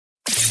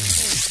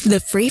The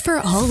Free for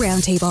All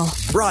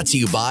Roundtable. Brought to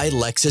you by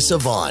Lexus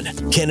of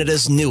Vaughan,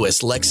 Canada's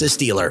newest Lexus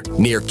dealer,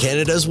 near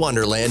Canada's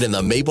Wonderland in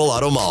the Maple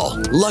Auto Mall.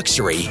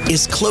 Luxury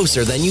is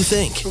closer than you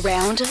think.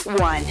 Round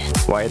one.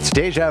 Why, it's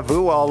deja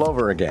vu all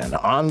over again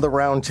on the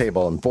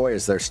roundtable. And boy,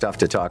 is there stuff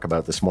to talk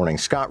about this morning.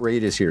 Scott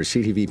Reid is here,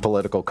 CTV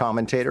Political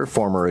Commentator,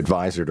 former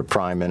advisor to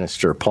Prime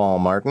Minister Paul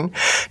Martin.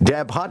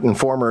 Deb Hutton,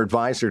 former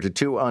advisor to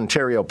 2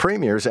 Ontario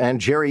premiers.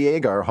 And Jerry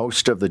Agar,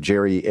 host of the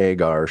Jerry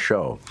Agar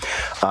Show.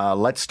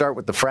 Let's start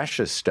with the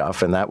freshest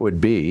stuff, and that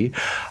would be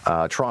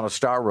Toronto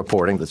Star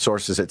reporting that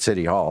sources at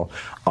City Hall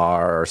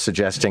are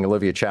suggesting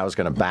Olivia Chow is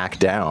going to back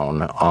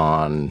down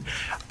on.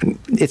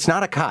 It's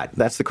not a cut.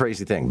 That's the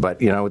crazy thing.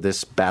 But, you know,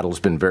 this battle's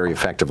been very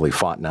effectively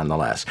fought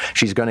nonetheless.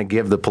 She's going to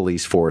give the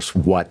police force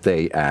what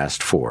they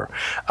asked for.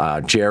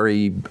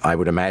 Jerry, I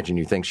would imagine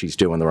you think she's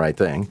doing the right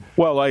thing.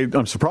 Well,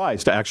 I'm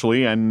surprised,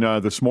 actually. And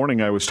this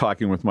morning I was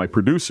talking with my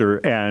producer,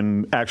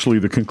 and actually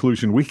the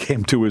conclusion we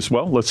came to is,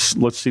 well,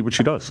 let's see what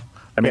she does.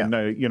 I mean,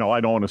 I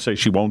don't want to say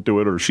she won't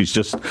do it or she's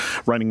just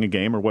running a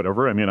game or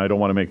whatever. I mean, I don't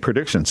want to make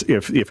predictions.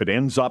 If it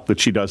ends up that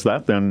she does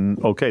that, then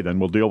okay, then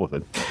we'll deal with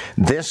it.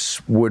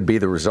 This would be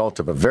the result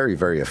of a very,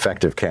 very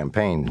effective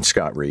campaign,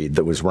 Scott Reid,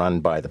 that was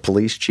run by the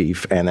police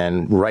chief. And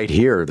then right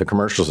here, the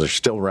commercials are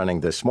still running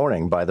this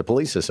morning by the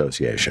Police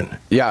Association.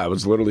 Yeah, I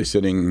was literally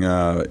sitting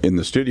in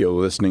the studio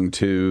listening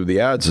to the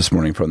ads this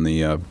morning from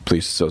the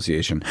Police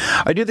Association.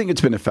 I do think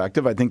it's been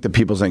effective. I think that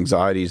people's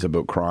anxieties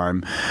about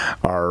crime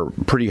are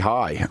pretty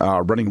high.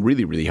 Running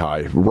really, really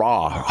high,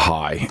 raw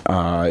high,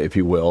 if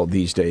you will,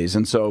 these days.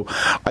 And so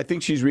I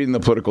think she's reading the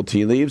political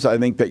tea leaves. I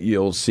think that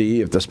you'll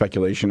see, if the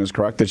speculation is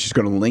correct, that she's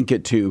going to link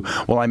it to,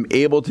 well, I'm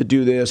able to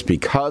do this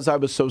because I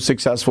was so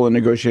successful in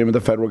negotiating with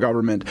the federal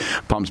government,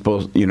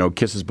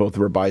 kisses both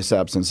of her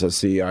biceps and says,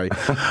 see, I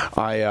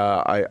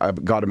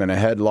got him in a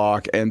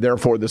headlock, and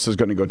therefore this is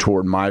going to go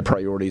toward my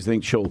priorities. I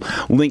think she'll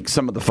link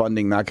some of the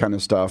funding, that kind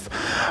of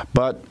stuff.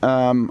 But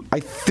I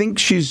think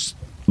she's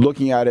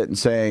looking at it and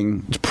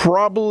saying it's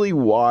probably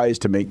wise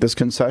to make this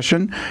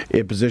concession.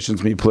 It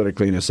positions me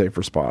politically in a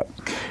safer spot.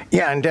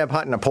 Yeah, and Deb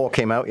Hutton, a poll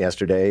came out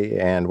yesterday,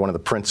 and one of the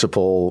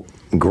principal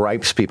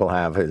gripes people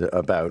have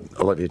about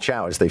Olivia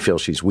Chow is they feel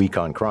she's weak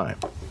on crime.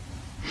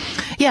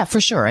 Yeah,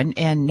 for sure.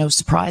 And no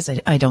surprise,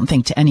 I don't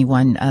think, to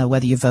anyone,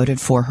 whether you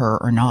voted for her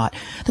or not.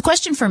 The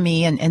question for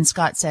me, and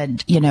Scott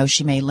said,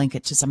 she may link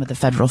it to some of the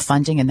federal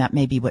funding, and that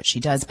may be what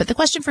she does. But the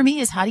question for me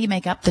is, how do you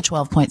make up the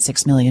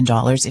 $12.6 million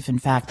if, in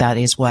fact, that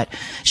is what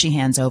she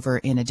hands over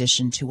in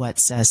addition to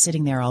what's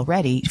sitting there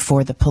already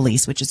for the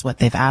police, which is what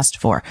they've asked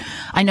for?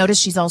 I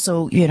noticed she's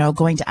also,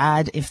 going to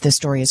add, if the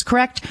story is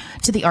correct,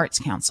 to the Arts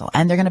Council.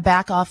 And they're going to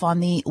back off on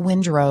the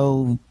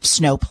windrow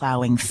snow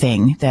plowing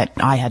thing that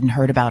I hadn't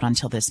heard about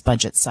until this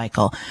budget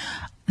cycle.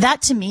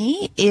 That to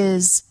me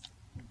is,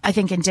 I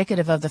think,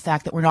 indicative of the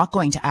fact that we're not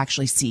going to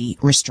actually see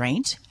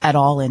restraint at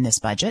all in this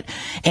budget.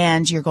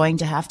 And you're going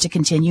to have to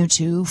continue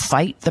to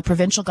fight the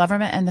provincial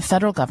government and the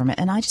federal government.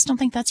 And I just don't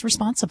think that's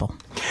responsible.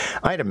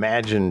 I'd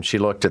imagine she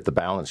looked at the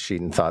balance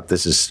sheet and thought,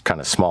 this is kind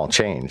of small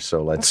change,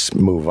 so let's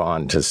move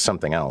on to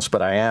something else.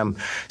 But I am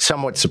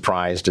somewhat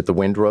surprised at the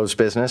windrows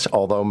business,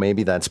 although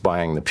maybe that's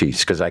buying the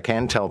peace, because I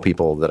can tell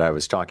people that I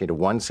was talking to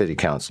one city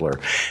councillor,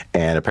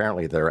 and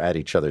apparently they're at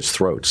each other's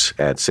throats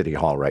at City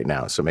Hall right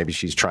now. So maybe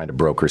she's trying to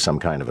broker some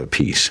kind of a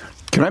peace.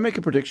 Can I make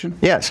a prediction?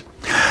 Yes.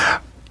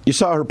 You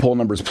saw her poll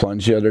numbers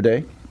plunge the other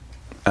day,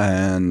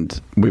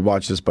 and we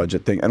watched this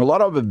budget thing, and a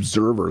lot of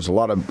observers, a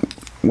lot of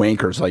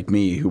wankers like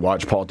me who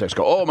watch politics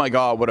go, oh my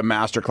God, what a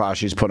masterclass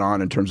she's put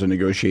on in terms of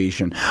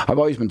negotiation. I've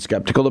always been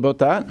skeptical about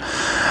that.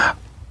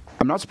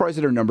 I'm not surprised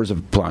that her numbers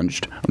have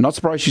plunged. I'm not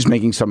surprised she's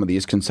making some of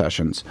these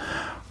concessions,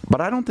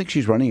 but I don't think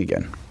she's running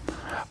again.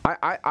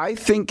 I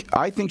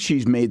think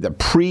she's made the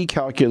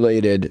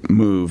pre-calculated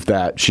move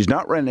that she's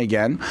not running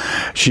again.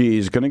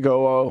 She's going to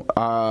go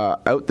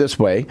out this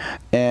way,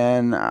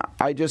 and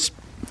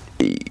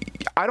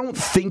I don't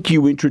think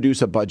you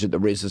introduce a budget that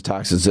raises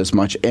taxes this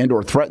much and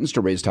or threatens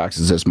to raise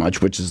taxes this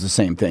much, which is the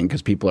same thing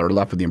because people are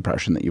left with the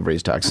impression that you've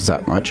raised taxes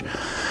that much,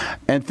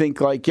 and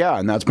think like, yeah,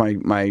 and that's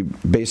my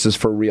basis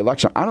for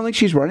re-election. I don't think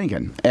she's running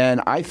again.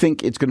 And I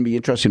think it's going to be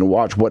interesting to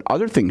watch what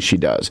other things she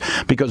does,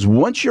 because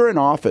once you're in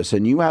office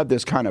and you have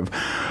this kind of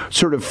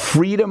sort of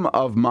freedom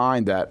of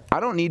mind that I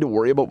don't need to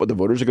worry about what the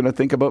voters are going to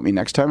think about me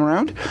next time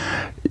around,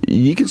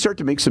 you can start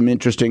to make some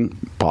interesting,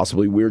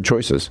 possibly weird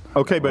choices.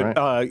 Okay,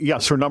 but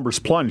yes, her numbers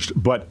plunged,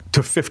 but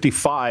to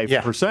 55%.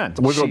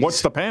 Yeah.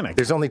 What's the panic?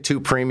 There's only 2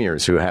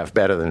 premiers who have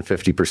better than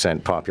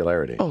 50%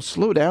 popularity. Oh,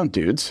 slow down,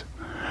 dudes.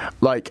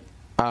 Like,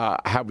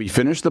 have we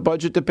finished the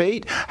budget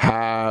debate?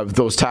 Have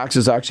those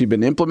taxes actually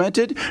been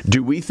implemented?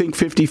 Do we think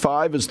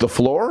 55 is the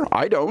floor?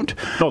 I don't.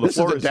 No, the this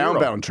floor is a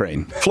downbound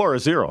train. Floor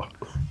is 0.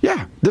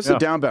 Yeah, this is a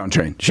downbound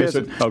train.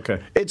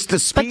 Okay. It's the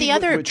speed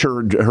with which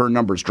her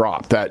numbers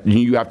drop that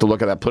you have to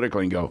look at that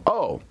politically and go,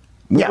 oh,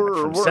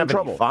 we're in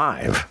trouble.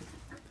 75.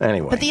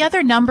 Anyway. But the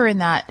other number in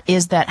that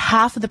is that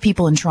half of the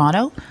people in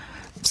Toronto,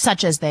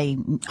 such as they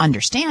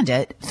understand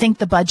it, think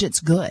the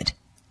budget's good.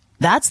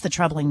 That's the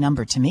troubling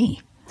number to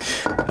me.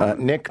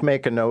 Nick,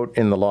 make a note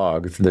in the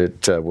log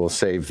that we'll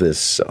save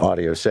this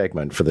audio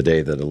segment for the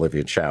day that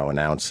Olivia Chow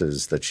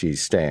announces that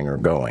she's staying or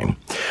going.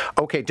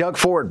 Okay, Doug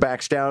Ford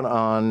backs down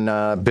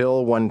on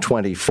Bill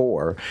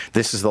 124.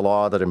 This is the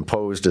law that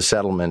imposed a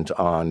settlement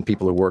on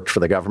people who worked for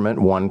the government,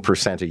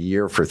 1% a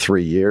year for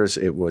 3 years.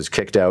 It was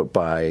kicked out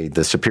by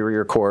the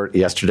Superior Court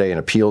yesterday. An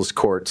appeals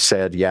court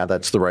said, yeah,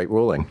 that's the right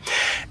ruling.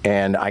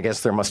 And I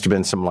guess there must have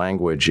been some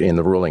language in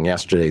the ruling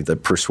yesterday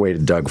that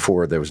persuaded Doug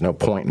Ford there was no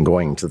point in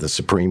going to the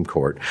Supreme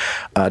Court.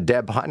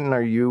 Deb Hutton,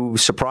 are you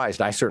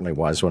surprised? I certainly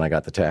was when I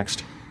got the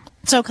text.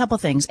 So a couple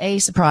things. A,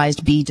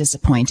 surprised. B,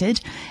 disappointed.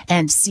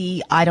 And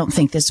C, I don't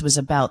think this was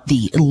about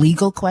the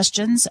legal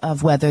questions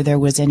of whether there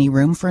was any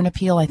room for an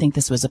appeal. I think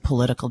this was a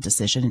political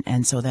decision.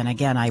 And so then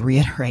again, I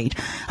reiterate,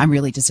 I'm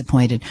really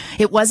disappointed.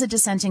 It was a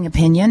dissenting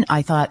opinion.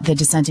 I thought the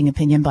dissenting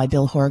opinion by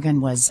Bill Horgan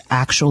was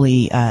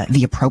actually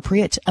the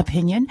appropriate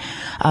opinion.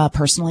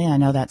 Personally, I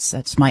know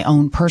that's my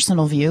own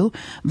personal view,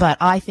 but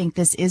I think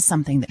this is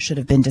something that should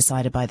have been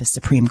decided by the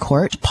Supreme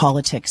Court,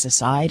 politics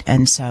aside.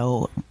 And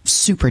so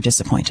super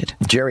disappointed.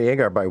 Jerry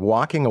Agar, by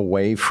walking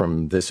away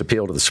from this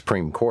appeal to the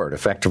Supreme Court,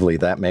 effectively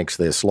that makes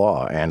this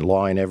law, and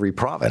law in every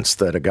province,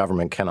 that a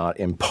government cannot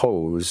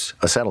impose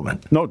a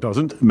settlement. No, it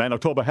doesn't.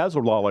 Manitoba has a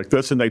law like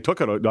this, and they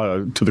took it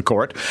to the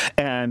court,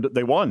 and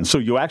they won. So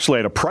you actually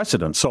had a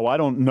precedent. So I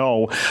don't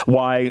know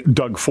why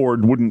Doug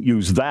Ford wouldn't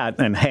use that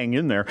and hang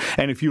in there.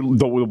 And if you,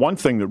 the one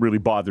thing that really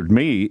bothered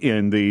me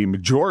in the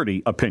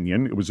majority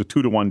opinion, it was a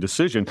 2-1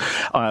 decision,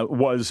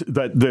 was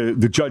that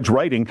the judge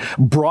writing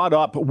brought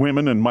up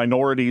women and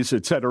minorities,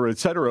 et cetera, et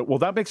cetera. Well,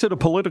 that makes it a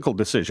political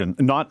decision,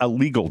 not a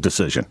legal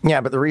decision.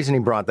 Yeah, but the reason he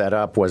brought that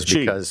up was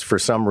because for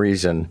some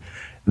reason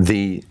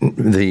the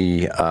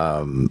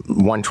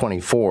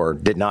 124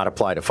 did not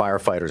apply to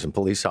firefighters and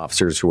police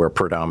officers who are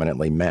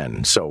predominantly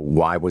men. So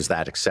why was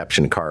that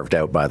exception carved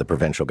out by the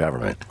provincial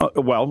government?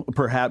 Well,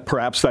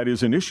 perhaps that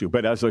is an issue.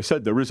 But as I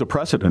said, there is a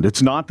precedent.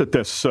 It's not that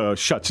this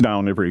shuts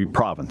down every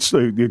province.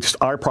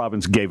 Our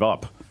province gave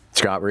up.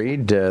 Scott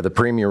Reid, the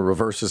Premier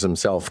reverses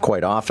himself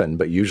quite often,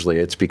 but usually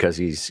it's because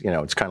he's,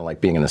 it's kind of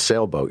like being in a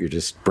sailboat. You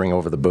just bring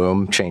over the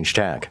boom, change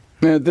tack.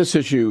 This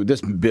issue, this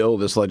bill,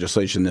 this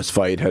legislation, this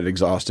fight had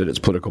exhausted its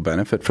political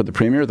benefit for the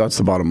Premier. That's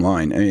the bottom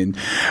line. I mean,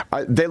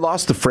 they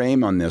lost the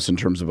frame on this in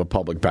terms of a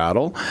public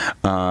battle.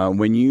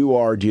 When you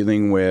are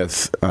dealing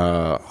with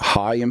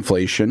high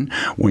inflation,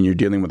 when you're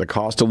dealing with a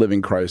cost of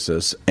living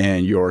crisis,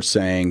 and you're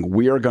saying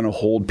we are going to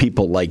hold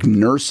people like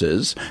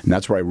nurses, and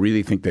that's where I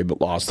really think they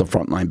lost the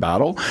frontline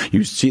battle.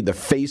 You see the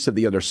face of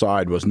the other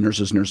side was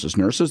nurses, nurses,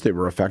 nurses. They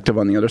were effective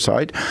on the other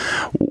side.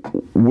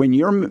 When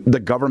you're the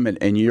government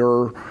and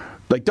you're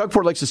like Doug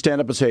Ford likes to stand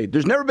up and say,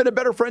 there's never been a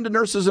better friend to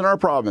nurses in our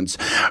province.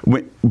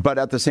 But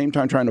at the same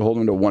time, trying to hold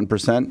them to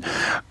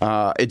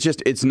 1%,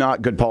 it's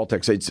not good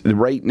politics. It's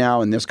right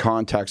now in this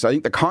context. I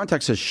think the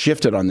context has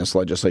shifted on this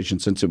legislation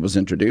since it was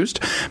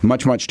introduced.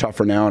 Much, much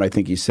tougher now. And I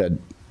think he said,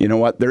 you know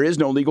what? There is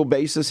no legal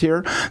basis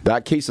here.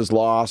 That case is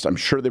lost. I'm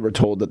sure they were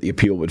told that the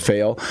appeal would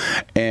fail.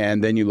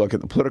 And then you look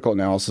at the political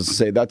analysis and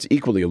say that's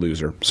equally a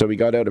loser. So he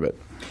got out of it.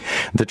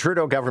 The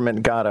Trudeau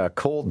government got a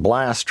cold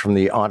blast from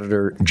the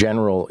Auditor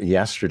General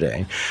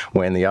yesterday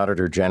when the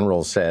Auditor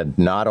General said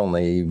not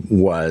only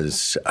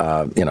was,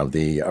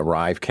 the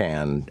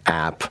ArriveCan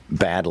app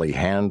badly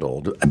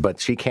handled, but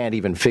she can't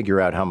even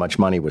figure out how much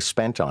money was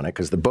spent on it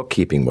because the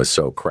bookkeeping was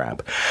so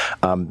crap.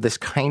 This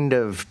kind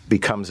of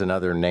becomes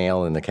another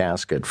nail in the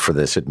casket for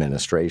this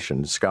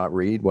administration. Scott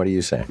Reid, what do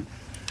you say?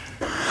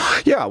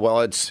 Yeah,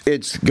 well,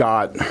 it's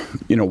got,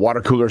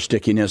 water cooler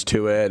stickiness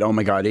to it. Oh,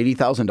 my God,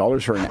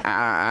 $80,000 for an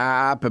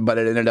app, but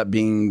it ended up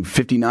being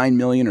 $59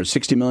 million or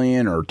 $60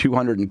 million or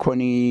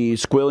 $220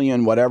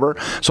 squillion, whatever.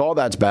 So all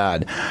that's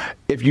bad.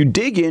 If you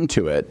dig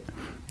into it,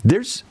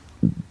 there's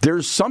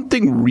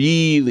something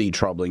really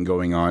troubling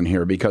going on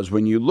here because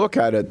when you look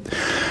at it,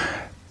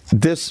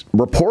 this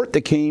report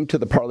that came to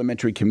the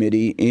parliamentary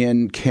committee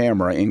in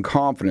camera, in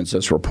confidence,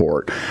 this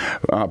report,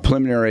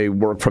 preliminary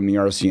work from the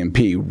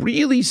RCMP,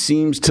 really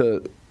seems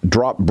to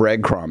drop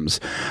breadcrumbs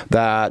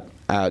that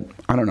at,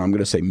 I'm going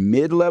to say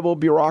mid-level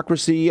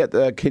bureaucracy at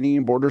the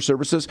Canadian Border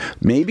Services,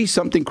 maybe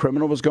something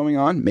criminal was going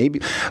on. Maybe,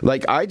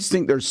 I just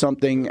think there's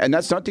something, and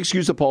that's not to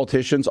excuse the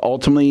politicians.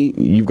 Ultimately,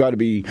 you've got to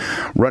be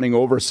running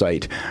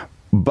oversight.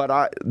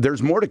 But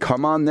there's more to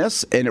come on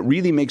this, and it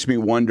really makes me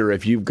wonder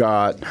if you've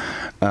got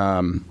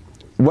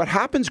what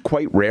happens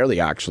quite rarely,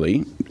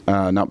 actually,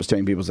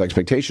 notwithstanding people's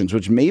expectations,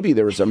 which maybe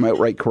there was some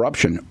outright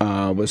corruption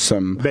with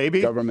some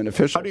government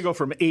officials. How do you go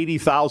from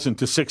 80,000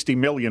 to 60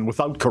 million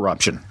without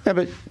corruption? Yeah,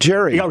 but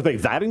Jerry, are they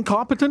that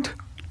incompetent?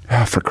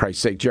 For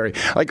Christ's sake, Jerry.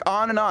 Like,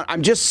 on and on.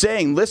 I'm just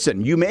saying,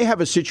 listen, you may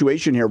have a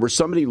situation here where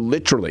somebody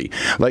literally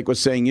was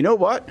saying, you know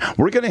what?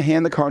 We're going to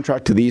hand the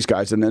contract to these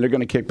guys and then they're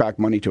going to kick back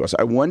money to us.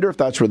 I wonder if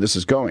that's where this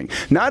is going.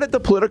 Not at the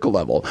political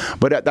level,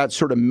 but at that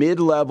sort of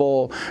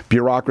mid-level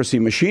bureaucracy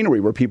machinery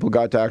where people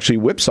got to actually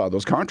whipsaw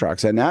those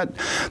contracts. And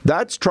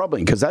that's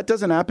troubling because that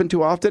doesn't happen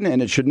too often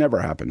and it should never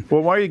happen.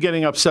 Well, why are you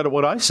getting upset at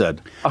what I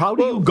said? How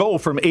do you go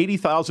from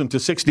 80,000 to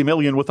 60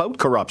 million without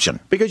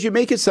corruption? Because you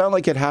make it sound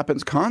like it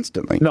happens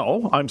constantly.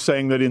 No, I'm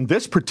saying that in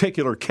this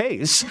particular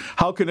case,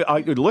 how can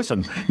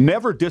listen,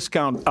 never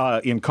discount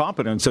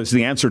incompetence as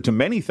the answer to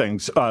many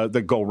things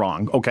that go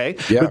wrong, okay?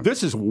 Yeah. But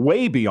this is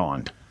way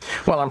beyond.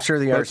 Well, I'm sure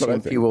the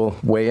RCMP will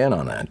weigh in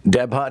on that.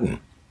 Deb Hutton.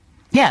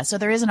 Yeah, so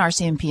there is an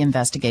RCMP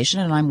investigation,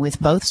 and I'm with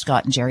both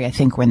Scott and Jerry, I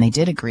think, when they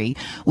did agree,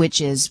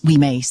 which is we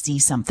may see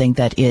something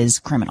that is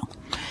criminal.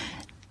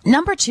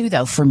 Number two,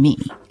 though, for me,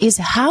 is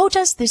how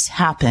does this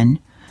happen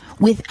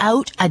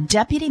without a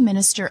deputy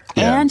minister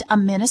and a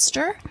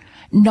minister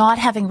not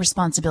having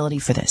responsibility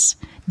for this?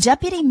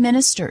 Deputy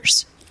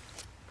ministers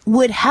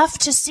should have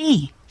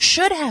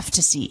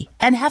to see,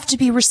 and have to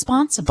be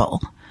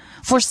responsible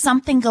for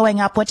something going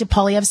up. What did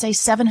Polyev say?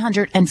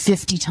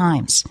 750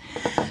 times.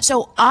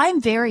 So I'm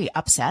very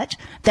upset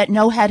that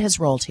no head has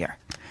rolled here.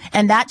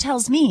 And that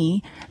tells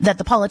me that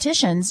the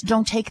politicians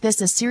don't take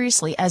this as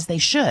seriously as they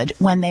should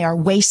when they are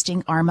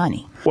wasting our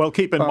money. Well,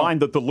 keep in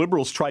mind that the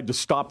Liberals tried to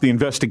stop the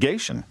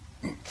investigation.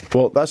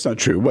 Well, that's not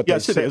true.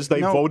 Yes, it is.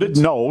 They voted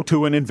no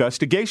to an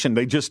investigation.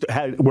 They just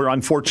were,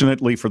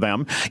 unfortunately for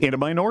them, in a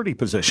minority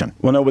position.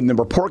 Well, no, when the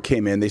report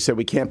came in, they said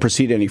we can't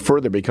proceed any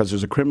further because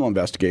there's a criminal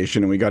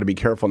investigation and we got to be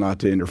careful not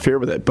to interfere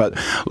with it. But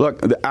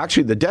look,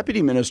 actually, the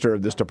deputy minister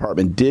of this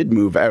department did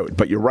move out.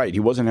 But you're right.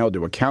 He wasn't held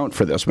to account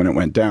for this when it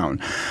went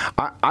down.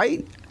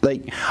 I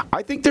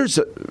think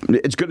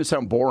it's going to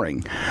sound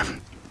boring.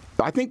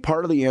 I think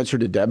part of the answer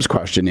to Deb's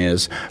question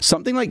is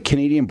something like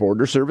Canadian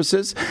Border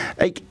Services.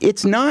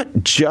 It's not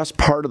just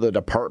part of the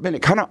department.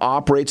 It kind of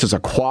operates as a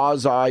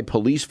quasi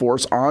police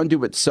force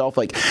onto itself.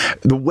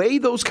 The way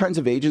those kinds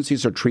of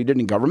agencies are treated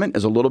in government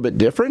is a little bit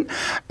different.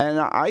 And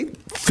I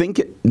think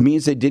it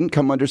means they didn't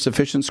come under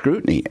sufficient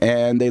scrutiny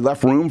and they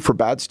left room for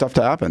bad stuff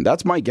to happen.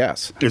 That's my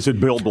guess. Is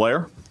it Bill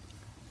Blair?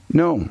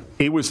 No.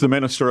 He was the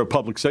Minister of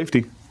Public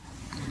Safety.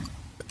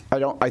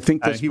 I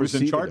think this he was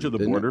in charge of the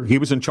border. He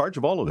was in charge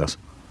of all of this.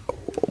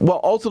 Well,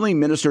 ultimately,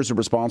 ministers are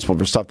responsible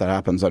for stuff that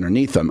happens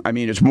underneath them. I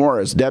mean, it's more,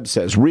 as Deb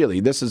says, really,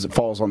 it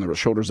falls on the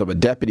shoulders of a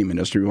deputy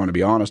minister. We want to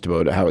be honest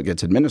about how it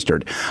gets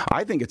administered.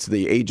 I think it's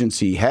the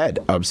agency head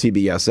of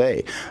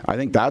CBSA. I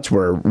think that's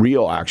where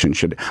real action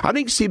should. I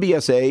think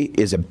CBSA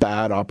is a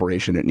bad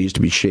operation. It needs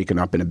to be shaken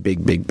up in a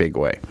big, big, big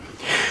way.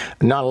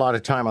 Not a lot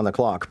of time on the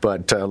clock,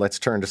 but let's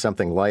turn to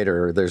something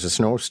lighter. There's a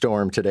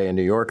snowstorm today in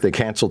New York. They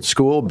canceled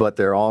school, but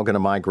they're all going to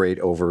migrate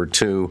over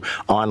to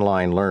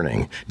online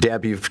learning.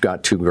 Deb, you've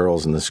got two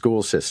girls in the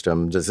school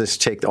system. Does this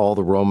take all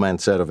the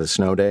romance out of a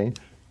snow day?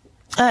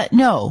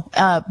 No,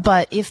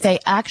 but if they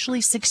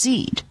actually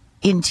succeed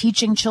in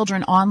teaching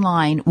children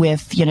online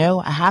with,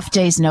 a half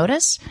day's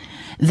notice,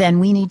 then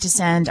we need to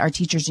send our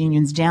teachers'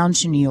 unions down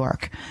to New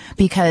York,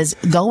 because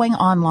going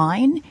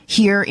online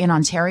here in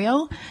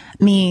Ontario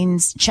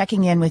means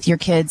checking in with your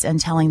kids and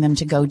telling them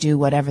to go do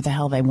whatever the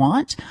hell they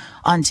want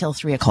until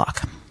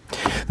 3:00.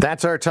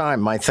 That's our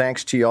time. My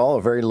thanks to you all.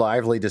 A very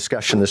lively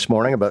discussion this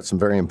morning about some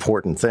very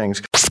important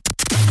things.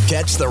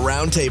 Catch the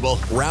Roundtable,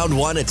 Round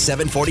 1 at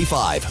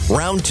 7:45,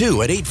 Round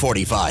 2 at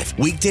 8:45.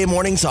 Weekday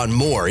mornings on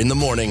More in the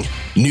Morning.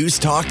 News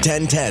Talk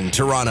 1010,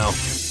 Toronto.